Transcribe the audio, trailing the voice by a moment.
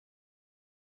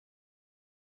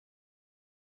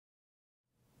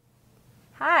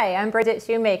Hi, I'm Bridget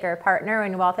Shoemaker, partner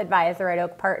and wealth advisor at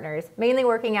Oak Partners, mainly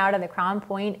working out of the Crown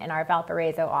Point and our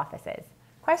Valparaiso offices.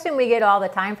 Question we get all the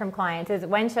time from clients is,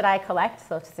 when should I collect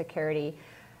Social Security?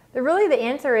 The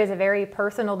answer is a very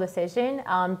personal decision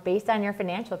based on your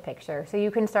financial picture. So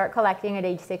you can start collecting at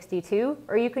age 62,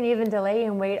 or you can even delay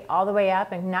and wait all the way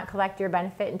up and not collect your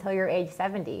benefit until you're age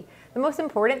 70. The most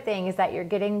important thing is that you're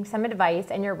getting some advice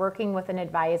and you're working with an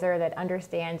advisor that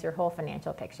understands your whole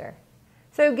financial picture.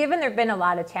 So given there have been a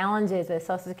lot of challenges with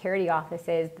Social Security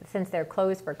offices since they're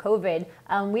closed for COVID,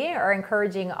 we are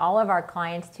encouraging all of our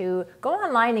clients to go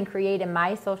online and create a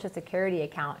My Social Security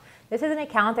account. This is an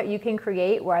account that you can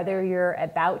create whether you're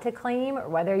about to claim or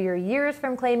whether you're years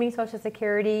from claiming Social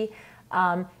Security.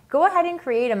 Go ahead and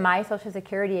create a My Social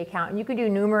Security account, and you can do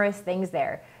numerous things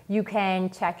there. You can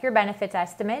check your benefits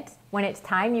estimates. When it's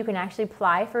time, you can actually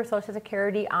apply for Social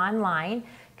Security online.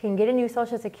 You can get a new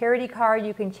Social Security card.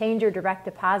 You can change your direct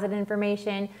deposit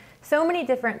information. So many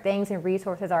different things and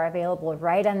resources are available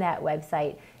right on that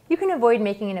website. You can avoid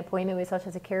making an appointment with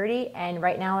Social Security, and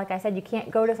right now, like I said, you can't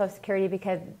go to Social Security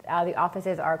because the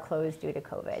offices are closed due to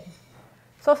COVID.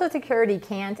 Social Security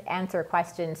can't answer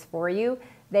questions for you.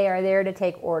 They are there to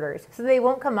take orders, so they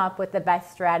won't come up with the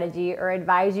best strategy or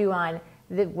advise you on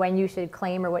when you should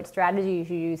claim or what strategy you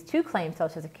should use to claim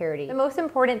Social Security. The most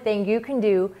important thing you can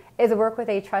do is work with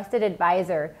a trusted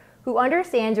advisor who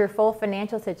understands your full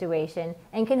financial situation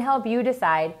and can help you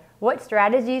decide what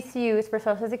strategies to use for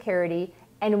Social Security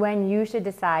and when you should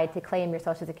decide to claim your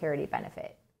Social Security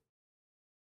benefit.